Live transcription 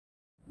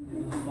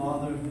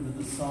Father, and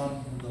to the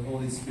Son, and to the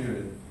Holy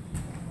Spirit.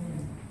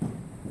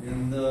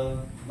 In the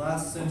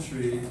last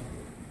century,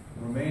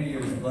 Romania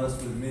is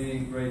blessed with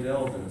many great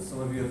elders. Some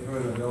of you have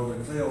heard of Elder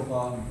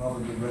Cleopat and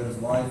probably read his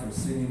life or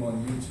seen him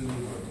on YouTube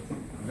or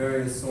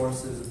various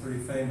sources, a pretty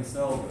famous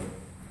elder.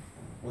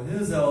 Well,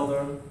 his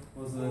elder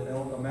was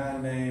a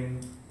man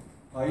named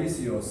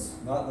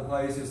Paisios, not the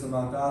Paisios of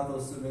Mount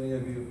Athos that many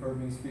of you have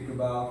heard me speak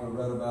about or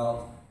read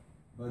about,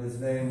 but his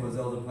name was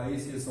Elder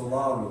Paisios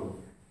Olaru.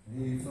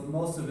 He, for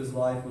most of his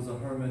life, was a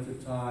hermit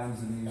at times,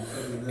 and he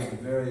certainly lived a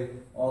very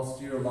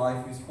austere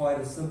life. He was quite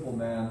a simple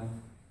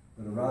man,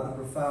 but a rather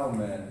profound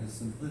man, his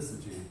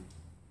simplicity.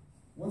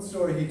 One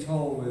story he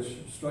told, which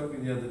struck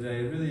me the other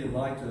day, really in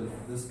light of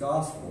this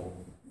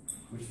gospel,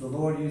 which the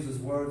Lord uses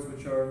words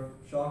which are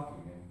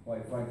shocking and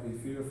quite frankly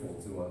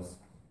fearful to us.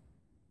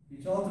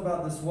 He talked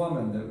about this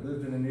woman that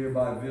lived in a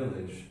nearby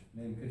village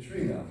named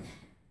Katrina,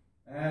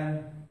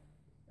 and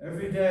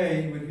every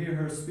day you would hear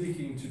her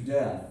speaking to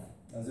death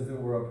as if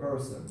it were a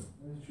person.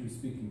 She was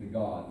speaking to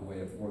God, the way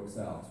it works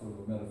out, sort of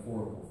a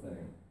metaphorical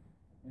thing.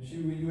 And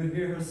you would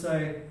hear her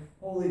say,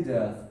 "Holy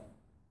death,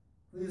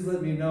 please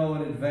let me know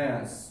in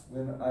advance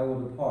when I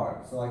will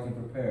depart so I can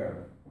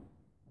prepare."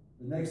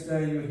 The next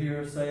day you would hear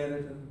her saying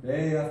it, and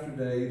day after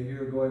day you'd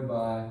hear her going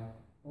by,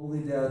 "Holy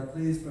death,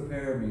 please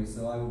prepare me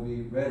so I will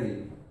be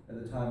ready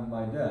at the time of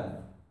my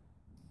death."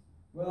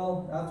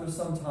 Well, after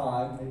some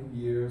time, maybe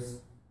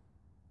years,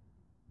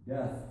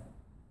 death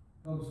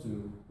comes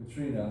to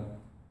Katrina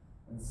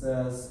and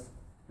says,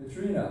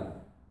 "Katrina,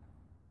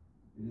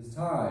 it is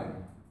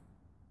time.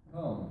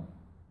 Come.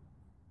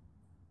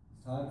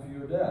 It's time for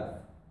your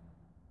death."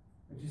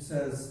 And she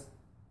says,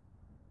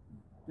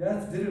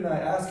 "Death, didn't I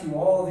ask you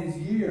all these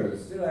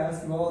years? Didn't I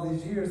ask you all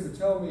these years to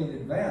tell me in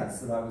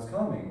advance that I was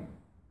coming?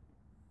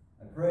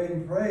 I prayed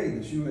and prayed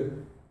that you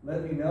would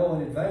let me know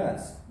in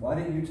advance. Why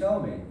didn't you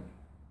tell me?"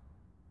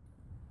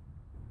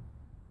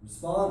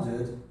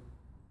 Responded,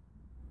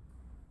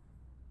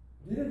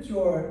 "Didn't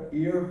your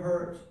ear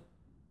hurt?"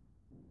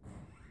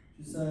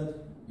 She said,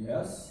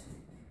 "Yes."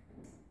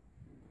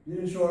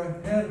 "Didn't your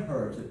head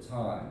hurt at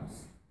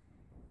times?"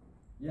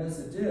 "Yes,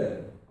 it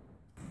did."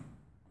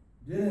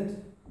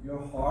 "Didn't your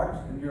heart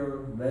and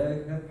your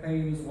leg have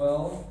pain as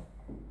well?"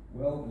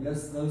 "Well,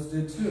 yes, those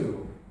did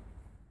too."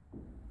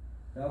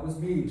 "That was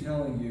me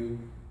telling you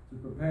to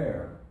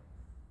prepare."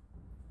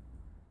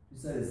 She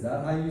said, "Is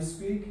that how you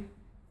speak?"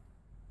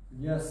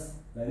 "Yes,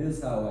 that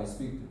is how I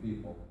speak to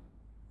people."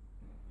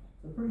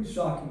 It's a pretty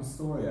shocking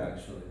story,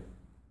 actually.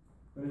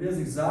 But it is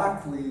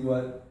exactly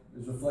what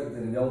is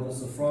reflected in Elder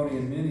Sophrony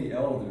and many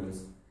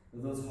elders,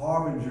 that those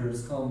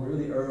harbingers come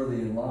really early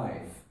in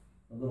life.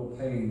 The little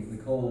pains,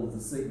 the colds, the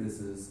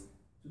sicknesses,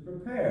 to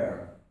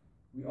prepare.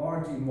 We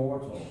aren't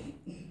immortal.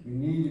 We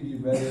need to be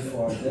ready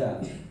for our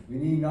death. We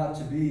need not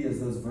to be as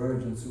those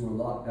virgins who were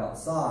locked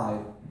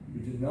outside, who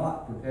did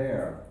not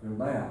prepare their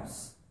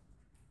lamps.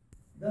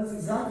 That's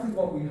exactly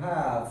what we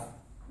have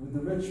with the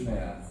rich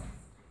man.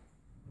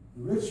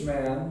 The rich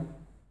man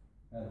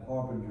had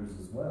harbingers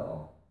as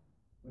well,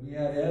 but he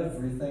had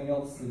everything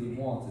else that he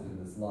wanted in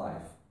his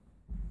life.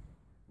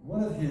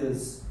 One of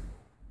his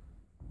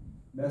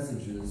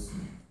messages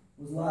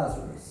was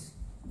Lazarus,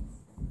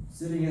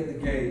 sitting at the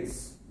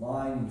gates,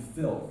 lying in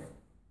filth,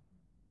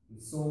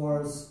 with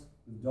sores,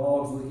 with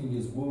dogs licking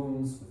his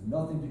wounds, with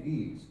nothing to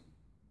eat,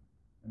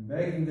 and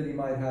begging that he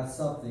might have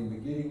something,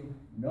 but getting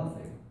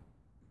nothing.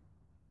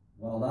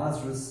 While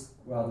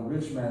the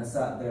rich man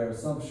sat there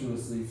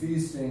sumptuously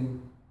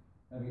feasting,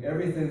 having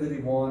everything that he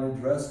wanted,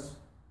 dressed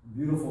in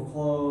beautiful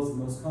clothes, the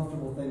most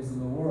comfortable things in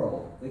the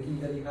world, thinking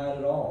that he had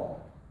it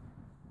all,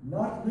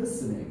 not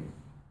listening.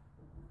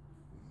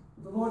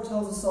 But the Lord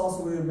tells us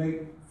also we're to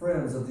make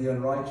friends of the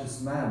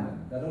unrighteous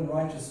mammon. That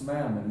unrighteous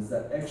mammon is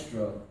that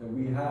extra that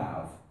we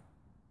have.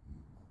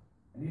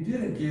 And he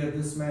didn't give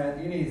this man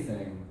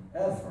anything,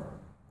 ever.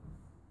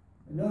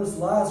 And notice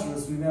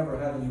Lazarus, we never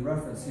have any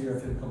reference here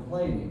of him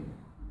complaining.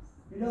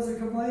 He doesn't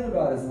complain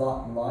about his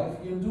lot in life.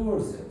 He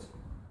endures it.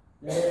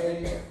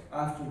 Day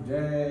after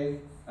day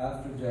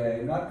after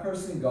day. Not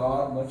cursing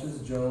God, much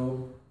as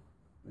Job,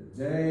 but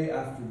day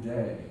after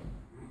day.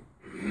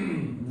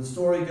 And the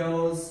story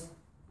goes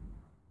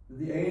that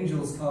the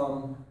angels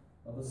come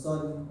of a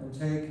sudden and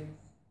take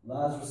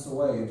Lazarus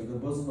away into the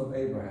bosom of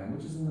Abraham,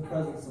 which is in the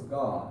presence of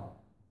God,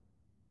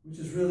 which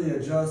is really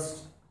a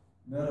just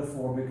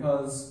metaphor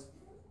because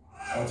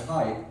a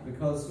type,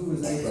 because who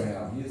is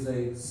Abraham? He is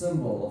a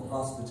symbol of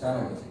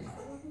hospitality.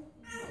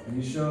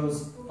 And he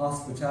shows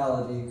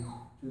hospitality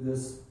to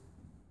this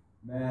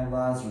man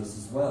Lazarus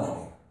as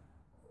well.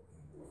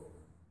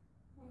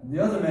 And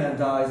the other man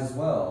dies as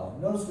well.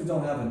 Notice we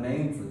don't have a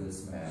name for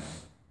this man.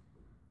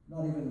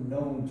 Not even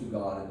known to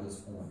God at this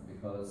point,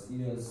 because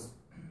he has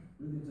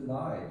really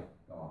denied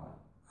God,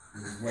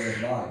 his way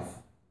of life.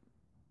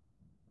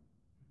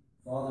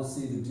 Fathers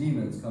see the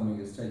demons coming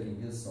as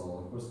taking his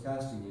soul, of course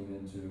casting him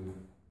into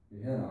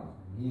Gehenna.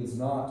 And he is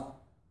not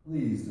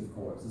pleased, of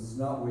course. This is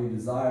not where he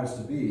desires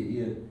to be. He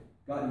had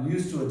gotten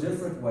used to a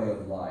different way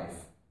of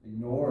life,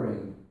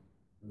 ignoring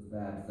those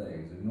bad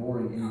things,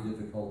 ignoring any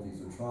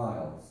difficulties or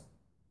trials.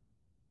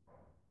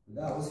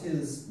 But that was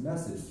his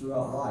message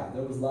throughout life.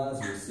 There was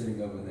Lazarus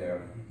sitting over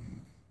there.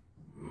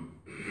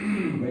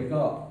 Wake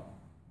up,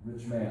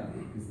 rich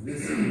man, because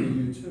this will be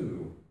you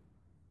too.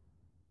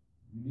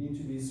 You need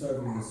to be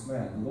serving this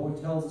man. The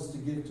Lord tells us to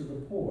give to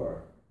the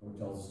poor. The Lord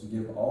tells us to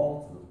give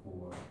all to the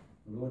poor.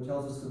 The Lord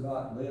tells us to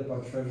not lay up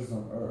our treasures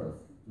on earth,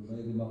 to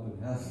lay them up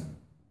in heaven,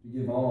 to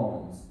give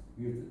alms.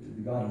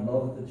 The God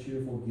loveth the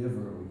cheerful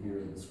giver, we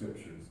hear in the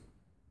scriptures.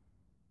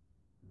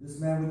 This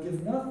man would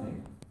give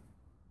nothing,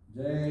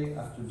 day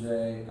after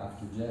day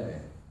after day.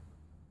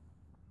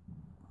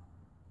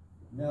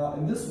 Now,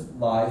 in this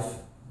life,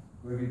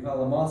 Gregory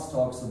Palamas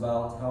talks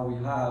about how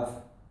we have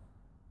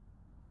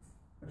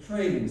a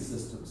trading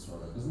system,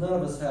 sort of, because none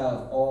of us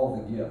have all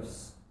the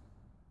gifts.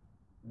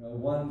 You know,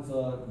 one's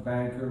a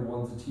banker,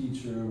 one's a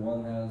teacher,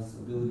 one has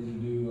ability to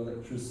do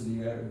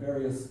electricity,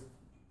 various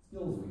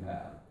skills we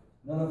have.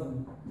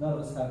 None of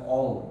us have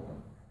all of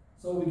them.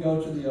 So we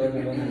go to the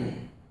other one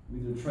and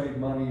we either trade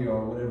money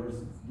or whatever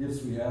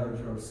gifts we had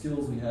or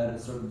skills we had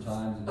at certain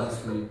times in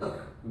history.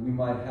 We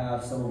might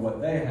have some of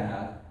what they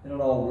had, and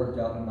it all worked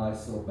out in a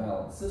nice little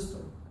balanced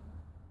system.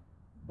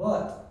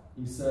 But,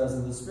 he says,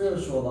 in the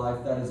spiritual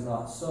life, that is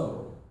not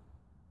so.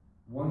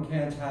 One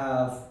can't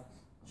have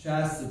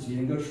chastity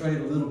and go trade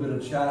a little bit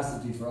of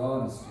chastity for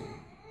honesty.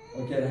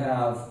 One can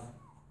have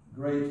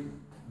great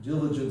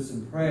diligence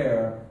in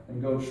prayer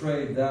and go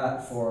trade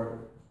that for,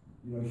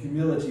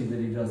 humility that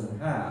he doesn't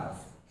have.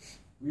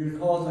 We are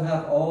called to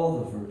have all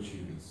the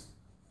virtues,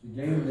 to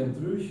gain them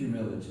through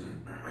humility.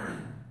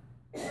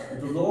 But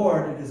the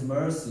Lord, in his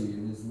mercy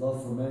and his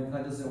love for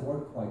mankind, doesn't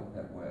work quite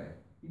that way.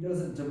 He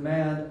doesn't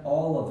demand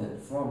all of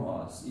it from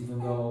us, even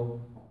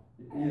though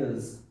it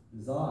is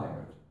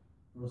desired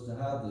for us to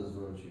have those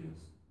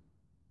virtues.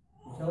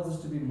 He tells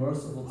us to be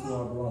merciful to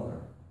our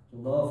brother, to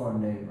love our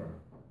neighbor,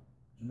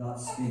 to not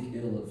speak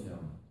ill of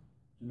him,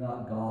 to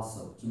not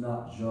gossip, to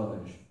not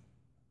judge,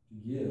 to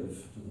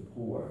give to the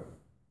poor,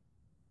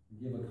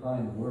 to give a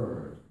kind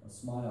word, a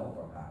smile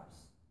perhaps,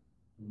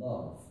 to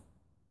love.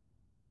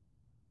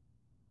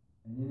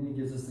 And then he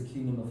gives us the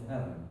kingdom of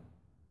heaven,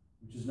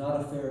 which is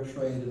not a fair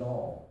trade at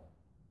all,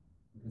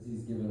 because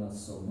he's given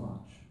us so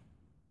much.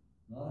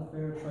 Not a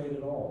fair trade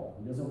at all.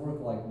 He doesn't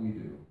work like we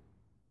do.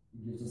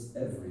 He gives us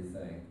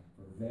everything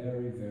for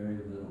very, very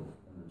little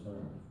in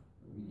return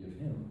that we give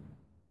him.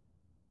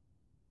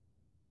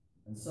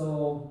 And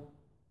so,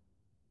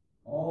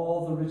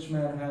 all the rich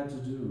man had to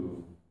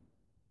do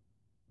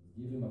was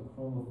give him a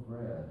crumb of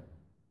bread,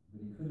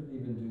 but he couldn't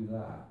even do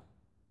that.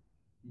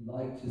 He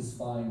liked his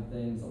fine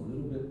things a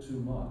little bit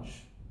too much,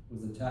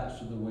 was attached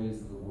to the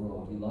ways of the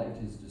world. He liked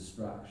his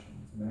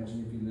distractions.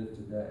 Imagine if he lived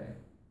today.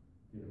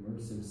 He'd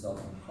immerse himself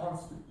in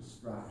constant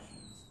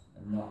distractions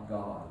and not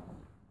God.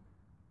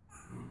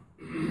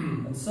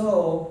 And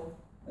so,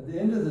 at the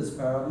end of this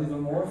parable, even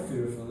more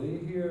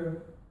fearfully,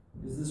 here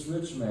is this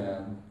rich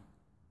man,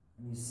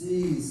 and he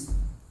sees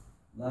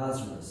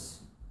Lazarus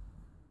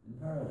in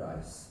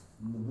paradise,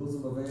 in the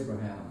bosom of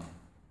Abraham.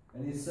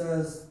 And he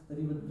says that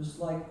he would just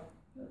like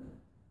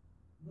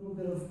a little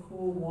bit of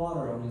cool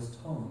water on his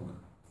tongue.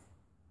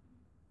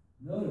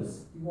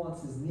 Notice, he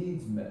wants his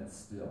needs met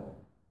still.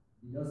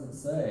 He doesn't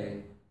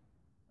say,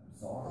 I'm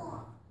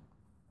sorry.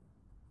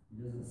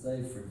 He doesn't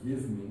say,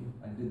 forgive me,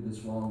 I did this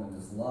wrong in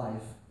this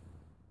life.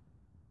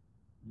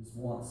 He just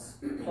wants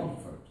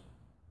comfort.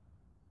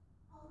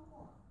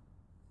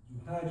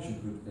 You had your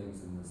good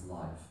things in this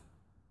life.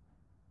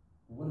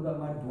 But what about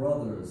my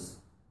brothers?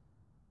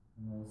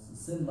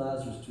 Send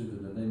Lazarus to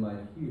them that they might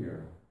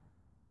hear.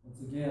 Once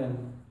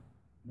again,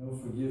 no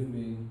forgive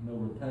me, no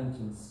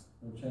repentance,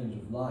 no change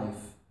of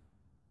life.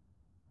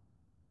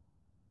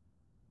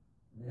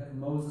 They have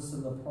Moses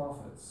and the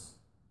prophets.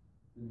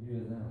 Didn't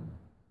hear them.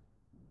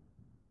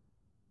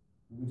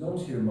 We don't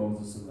hear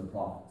Moses and the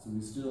prophets, so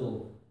we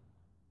still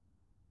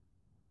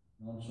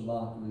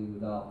nonchalantly,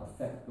 without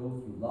effect, go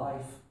through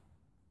life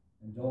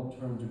and don't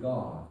turn to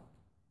God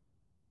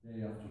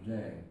day after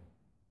day.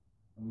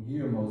 And we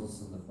hear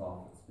Moses and the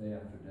prophets day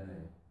after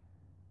day.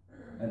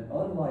 And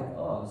unlike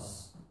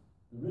us,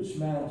 the rich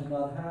man did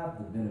not have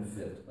the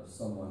benefit of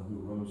someone who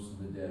rose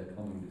from the dead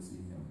coming to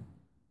see him.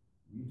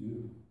 We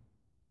do.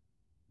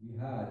 We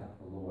had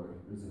the Lord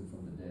risen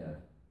from the dead,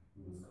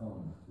 who has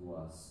come to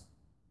us.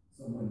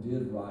 Someone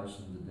did rise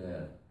from the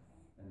dead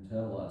and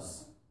tell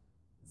us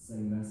the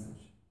same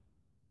message.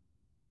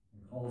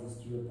 And calls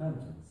us to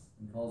repentance,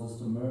 and calls us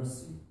to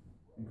mercy,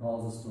 and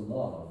calls us to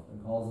love,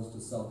 and calls us to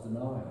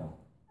self-denial.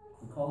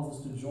 It calls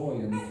us to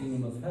joy in the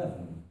kingdom of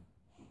heaven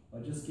by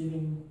just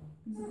giving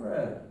a piece of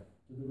bread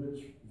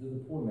to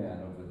the poor man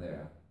over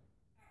there.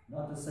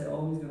 Not to say,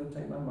 oh, he's going to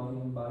take my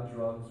money and buy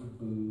drugs or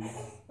booze.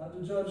 Not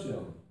to judge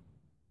him.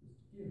 Just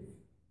to give.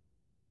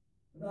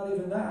 But not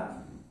even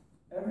that.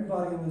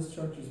 Everybody in this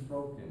church is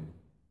broken.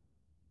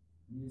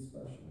 Me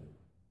especially.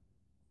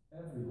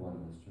 Everyone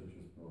in this church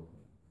is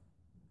broken.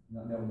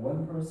 Not now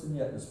one person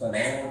yet, despite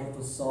all the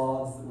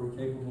facades that we're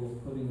capable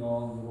of putting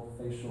on, little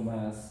facial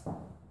masks,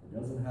 that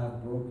doesn't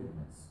have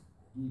brokenness.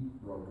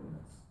 deep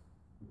brokenness.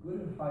 We're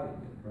good at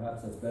hiding it.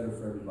 Perhaps that's better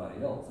for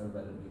everybody else.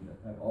 Everybody doesn't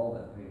need to have all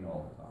that pain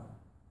all the time.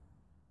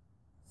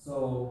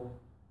 So,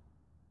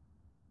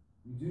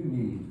 we do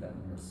need that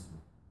mercy.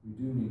 We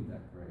do need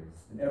that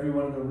grace. And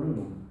everyone in the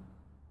room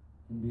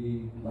can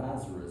be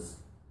Lazarus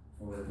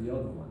for the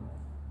other one.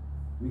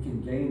 We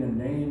can gain a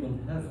name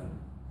in heaven.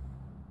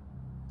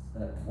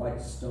 That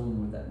white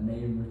stone with that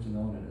name written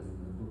on it, as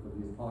in the book of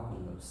the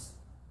Apocalypse.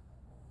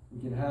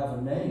 We can have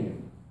a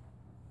name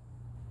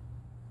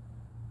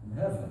in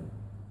heaven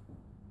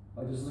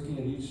by just looking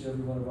at each and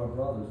every one of our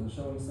brothers and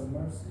showing some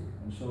mercy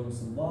and showing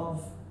some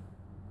love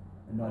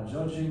and not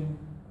judging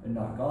and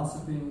not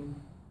gossiping,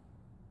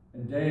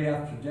 and day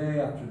after day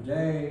after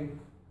day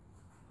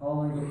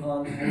calling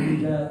upon holy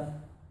death,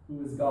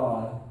 who is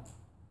God,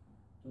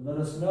 to let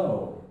us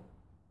know.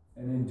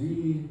 And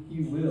indeed,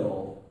 he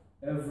will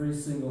every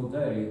single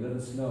day let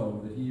us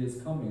know that he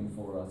is coming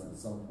for us at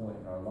some point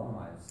in our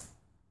lives.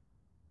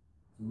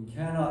 So we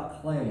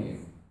cannot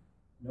claim,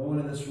 no one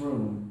in this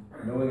room,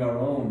 knowing our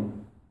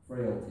own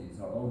frailties,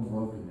 our own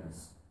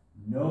brokenness,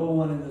 no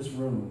one in this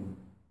room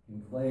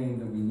can claim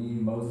that we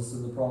need Moses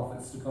and the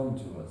prophets to come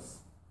to us.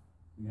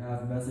 We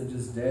have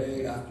messages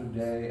day after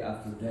day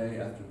after day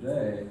after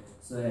day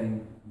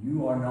saying,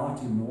 you are not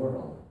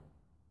immortal.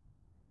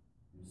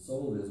 Your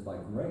soul is by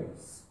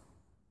grace.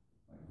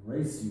 By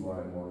grace you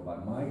are immortal, by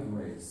my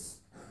grace.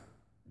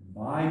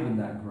 Imbibe in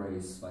that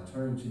grace by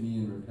turning to me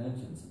in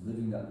repentance and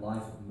living that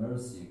life of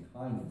mercy and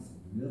kindness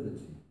and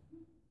humility.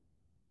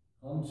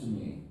 Come to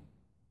me,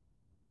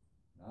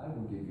 and I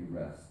will give you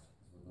rest,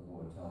 is what the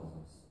Lord tells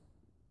us.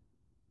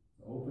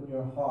 So open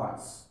your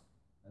hearts,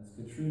 as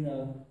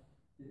Katrina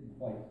didn't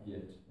quite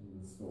get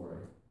in the story,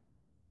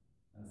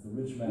 as the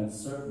rich man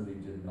certainly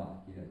did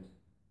not get,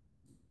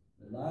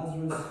 that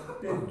Lazarus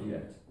did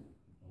get.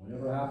 And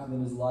whatever happened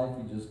in his life,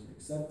 he just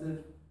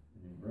accepted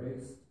and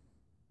embraced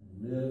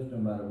and lived. No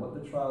matter what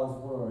the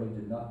trials were, he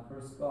did not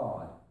curse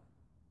God.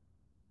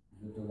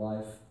 He lived a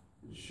life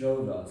that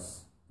showed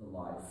us the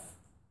life,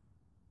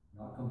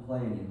 not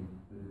complaining,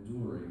 but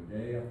enduring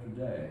day after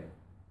day,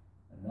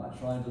 and not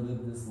trying to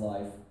live this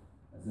life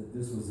as if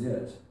this was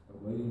it,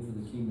 but waiting for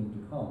the kingdom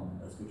to come,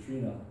 as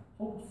Katrina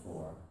hoped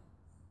for.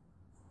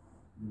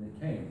 And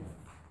it came.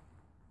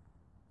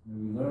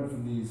 And we learn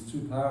from these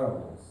two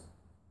parables,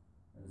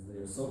 as they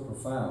are so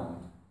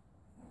profound,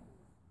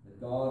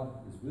 that God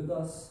is with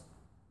us,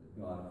 that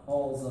God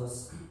calls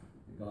us,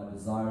 that God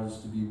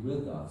desires to be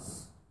with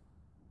us.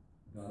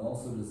 God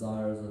also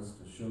desires us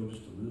to show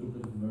just a little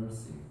bit of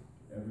mercy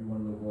to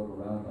everyone in the world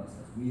around us,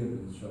 as we have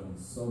been shown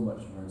so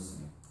much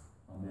mercy.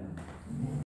 Amen.